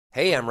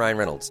Hey, I'm Ryan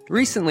Reynolds.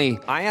 Recently,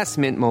 I asked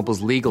Mint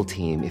Mobile's legal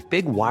team if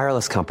big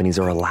wireless companies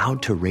are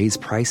allowed to raise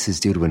prices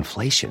due to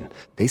inflation.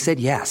 They said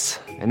yes.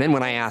 And then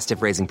when I asked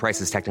if raising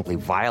prices technically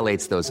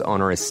violates those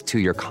onerous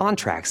two-year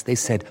contracts, they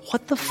said,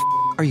 "What the f***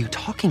 are you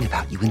talking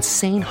about, you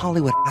insane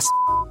Hollywood ass?"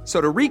 So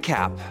to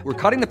recap, we're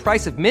cutting the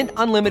price of Mint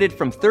Unlimited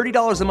from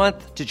 $30 a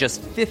month to just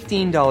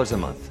 $15 a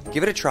month.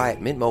 Give it a try at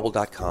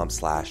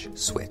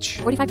mintmobile.com/switch.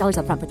 $45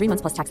 up front for 3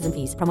 months plus taxes and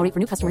fees. Promo rate for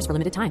new customers for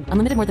limited time.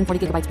 Unlimited more than 40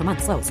 gigabytes per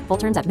month. Slows full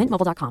terms at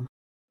mintmobile.com.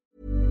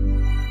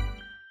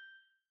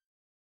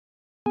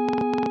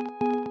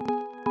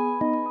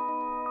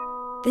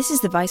 This is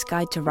the Vice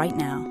Guide to Right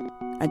Now,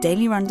 a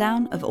daily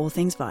rundown of all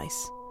things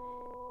Vice.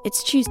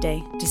 It's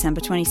Tuesday, December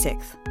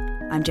 26th.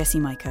 I'm Jessie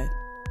Maiko.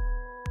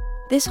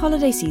 This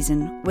holiday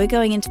season, we're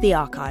going into the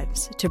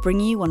archives to bring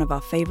you one of our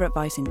favourite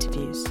Vice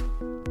interviews.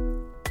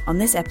 On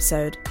this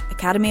episode,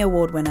 Academy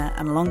Award winner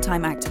and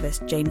longtime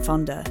activist Jane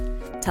Fonda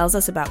tells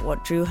us about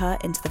what drew her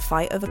into the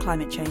fight over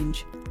climate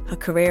change, her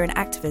career in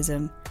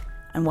activism,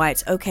 and why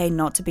it's okay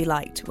not to be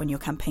liked when you're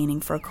campaigning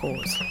for a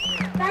cause.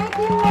 Thank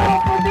you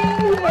all for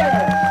being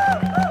here.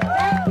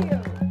 Thank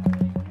you.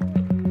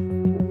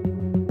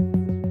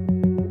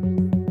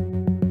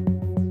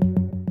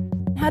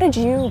 How did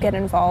you get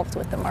involved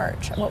with the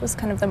march? What was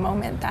kind of the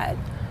moment that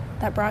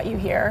brought you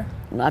here?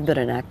 I've been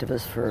an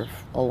activist for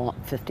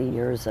 50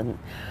 years, and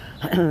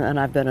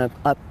I've been an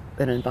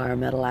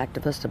environmental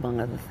activist, among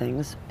other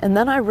things. And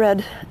then I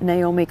read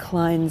Naomi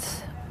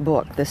Klein's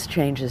book, This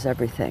Changes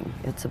Everything.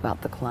 It's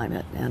about the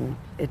climate, and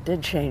it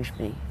did change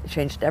me. It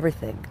changed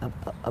everything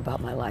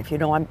about my life. You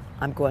know,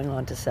 I'm going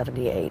on to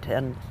 78,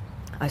 and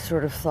I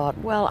sort of thought,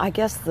 well, I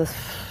guess the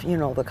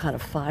kind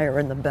of fire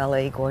in the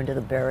belly, going to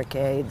the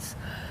barricades,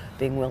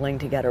 being willing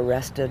to get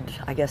arrested,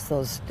 I guess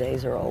those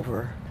days are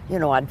over. You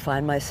know, I'd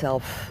find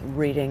myself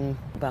reading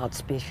about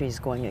species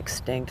going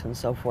extinct and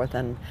so forth,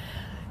 and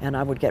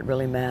I would get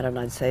really mad, and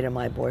I'd say to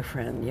my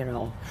boyfriend, you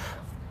know,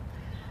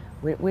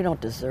 we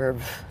don't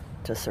deserve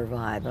to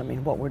survive. I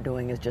mean, what we're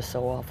doing is just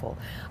so awful.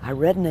 I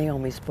read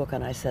Naomi's book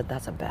and I said,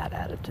 that's a bad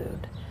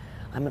attitude.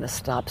 I'm going to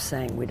stop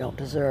saying we don't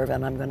deserve,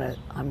 and I'm going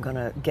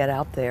to get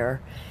out there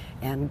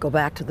and go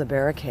back to the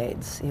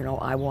barricades. You know,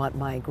 I want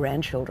my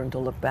grandchildren to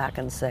look back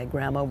and say,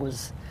 Grandma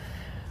was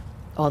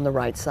on the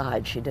right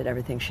side. She did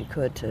everything she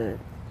could to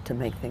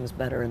make things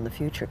better in the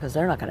future, because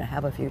they're not going to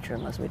have a future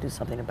unless we do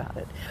something about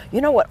it. You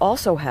know what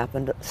also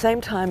happened? Same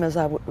time as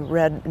I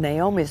read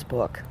Naomi's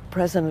book,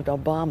 President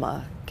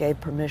Obama gave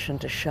permission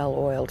to Shell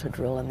Oil to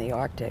drill in the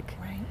Arctic.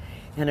 Right.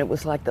 And it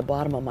was like the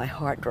bottom of my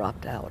heart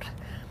dropped out.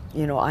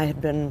 You know, I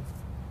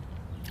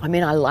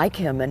like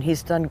him, and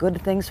he's done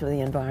good things for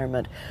the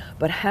environment,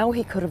 but how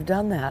he could have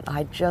done that,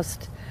 I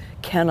just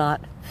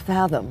cannot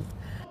fathom.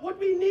 What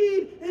we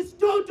need is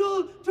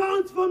total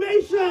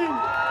transformation.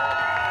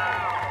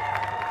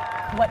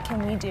 What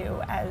can we do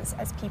as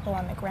people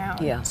on the ground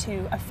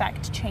to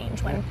affect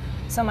change when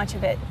so much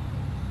of it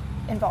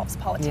involves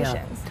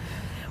politicians? Yeah.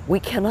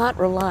 We cannot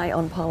rely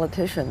on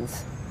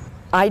politicians.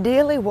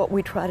 Ideally, what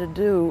we try to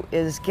do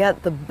is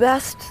get the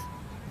best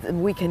that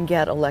we can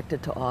get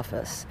elected to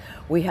office.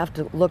 We have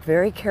to look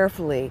very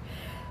carefully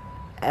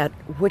at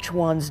which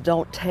ones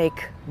don't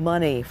take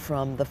money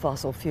from the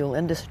fossil fuel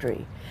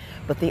industry.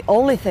 But the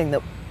only thing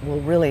that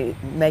will really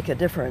make a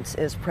difference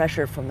is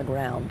pressure from the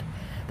ground.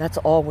 That's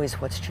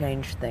always what's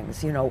changed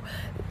things. You know,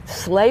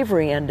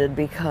 slavery ended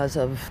because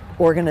of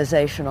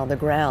organization on the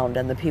ground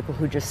and the people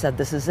who just said,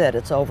 this is it,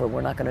 it's over,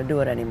 we're not going to do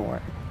it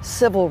anymore.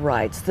 Civil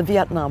rights, the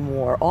Vietnam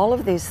War, all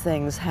of these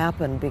things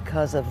happened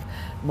because of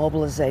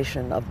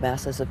mobilization of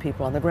masses of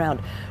people on the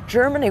ground.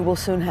 Germany will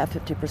soon have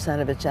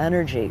 50% of its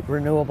energy,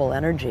 renewable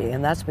energy,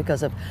 and that's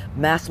because of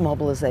mass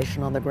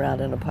mobilization on the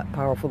ground and a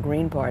powerful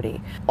Green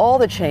Party. All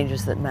the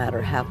changes that matter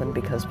happen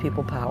because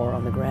people power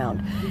on the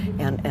ground.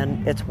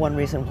 And it's one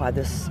reason why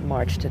this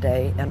march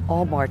today and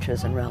all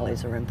marches and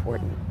rallies are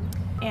important.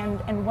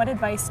 And what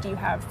advice do you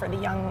have for the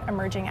young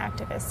emerging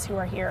activists who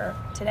are here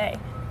today?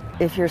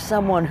 If you're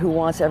someone who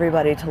wants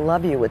everybody to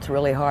love you, it's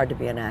really hard to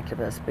be an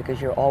activist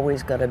because you're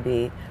always going to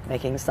be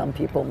making some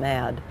people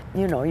mad.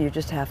 You know, you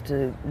just have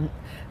to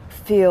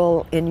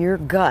feel in your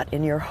gut,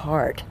 in your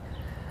heart,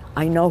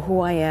 I know who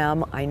I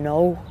am, I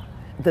know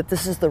that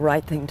this is the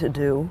right thing to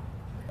do.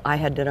 I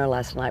had dinner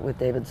last night with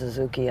David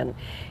Suzuki, and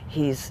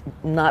he's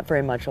not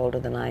very much older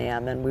than I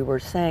am, and we were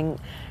saying,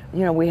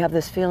 you know, we have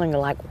this feeling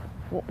like,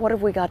 what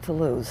have we got to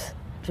lose?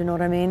 Do you know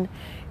what I mean?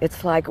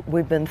 It's like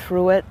we've been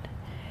through it,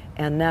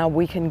 and now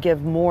we can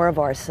give more of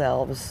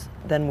ourselves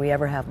than we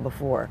ever have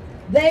before.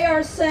 They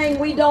are saying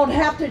we don't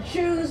have to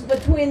choose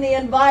between the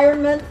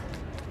environment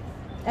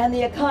and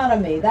the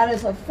economy. That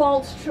is a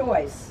false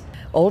choice.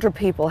 Older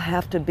people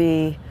have to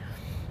be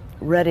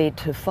ready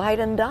to fight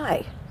and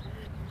die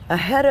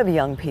ahead of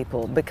young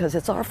people because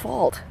it's our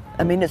fault.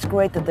 I mean, it's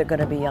great that there are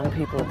going to be young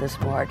people at this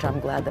march. I'm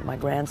glad that my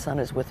grandson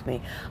is with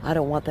me. I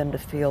don't want them to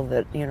feel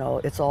that, you know,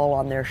 it's all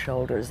on their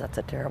shoulders. That's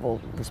a terrible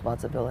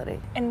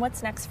responsibility. And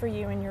what's next for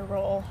you in your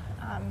role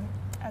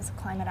as a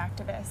climate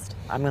activist?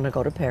 I'm going to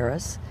go to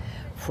Paris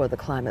for the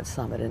climate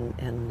summit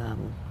in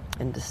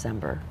in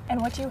December. And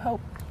what do you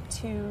hope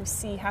to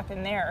see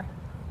happen there?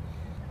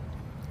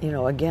 You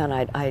know, again,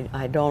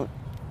 I don't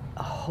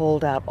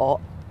hold out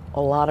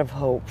a lot of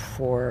hope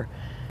for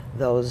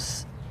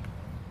those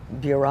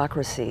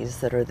bureaucracies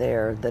that are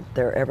there, that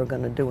they're ever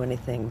going to do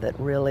anything that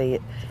really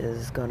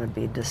is going to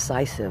be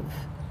decisive.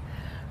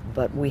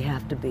 But we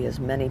have to be as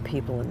many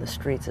people in the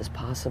streets as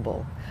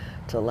possible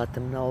to let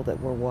them know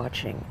that we're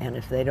watching. And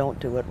if they don't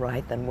do it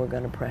right, then we're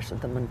going to pressure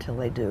them until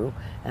they do,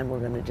 and we're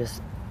going to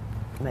just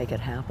make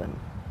it happen.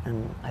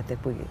 And I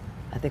think we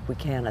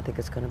can. I think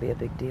it's going to be a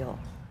big deal.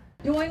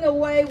 Doing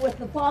away with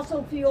the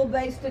fossil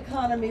fuel-based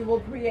economy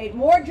will create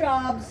more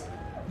jobs,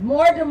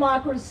 more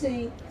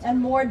democracy, and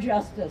more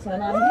justice.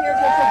 And I'm here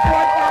to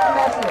support that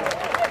message.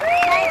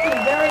 Thank you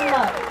very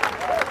much.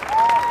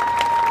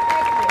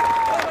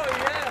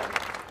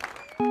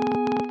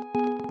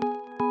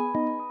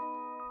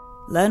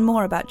 Learn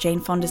more about Jane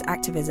Fonda's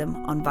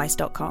activism on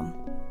Vice.com.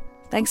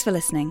 Thanks for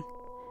listening,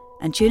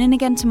 and tune in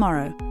again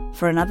tomorrow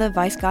for another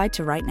Vice Guide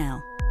to Right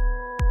Now.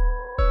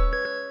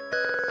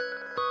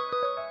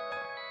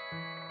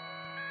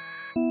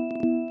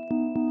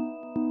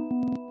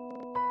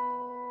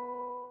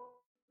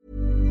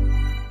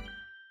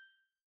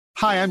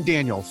 Hi, I'm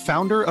Daniel,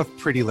 founder of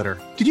Pretty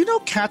Litter. Did you know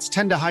cats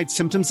tend to hide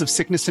symptoms of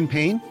sickness and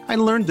pain? I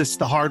learned this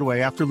the hard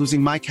way after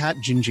losing my cat,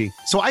 Gingy.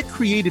 So I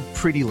created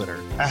Pretty Litter,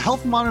 a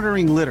health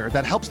monitoring litter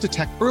that helps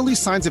detect early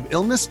signs of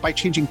illness by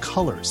changing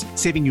colors,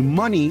 saving you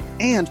money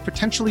and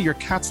potentially your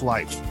cat's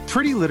life.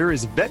 Pretty Litter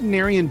is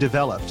veterinarian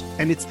developed,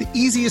 and it's the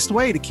easiest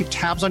way to keep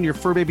tabs on your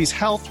fur baby's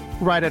health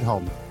right at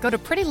home. Go to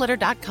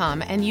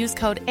prettylitter.com and use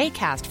code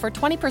ACAST for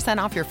 20%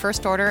 off your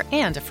first order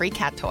and a free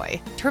cat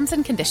toy. Terms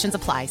and conditions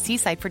apply. See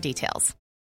site for details.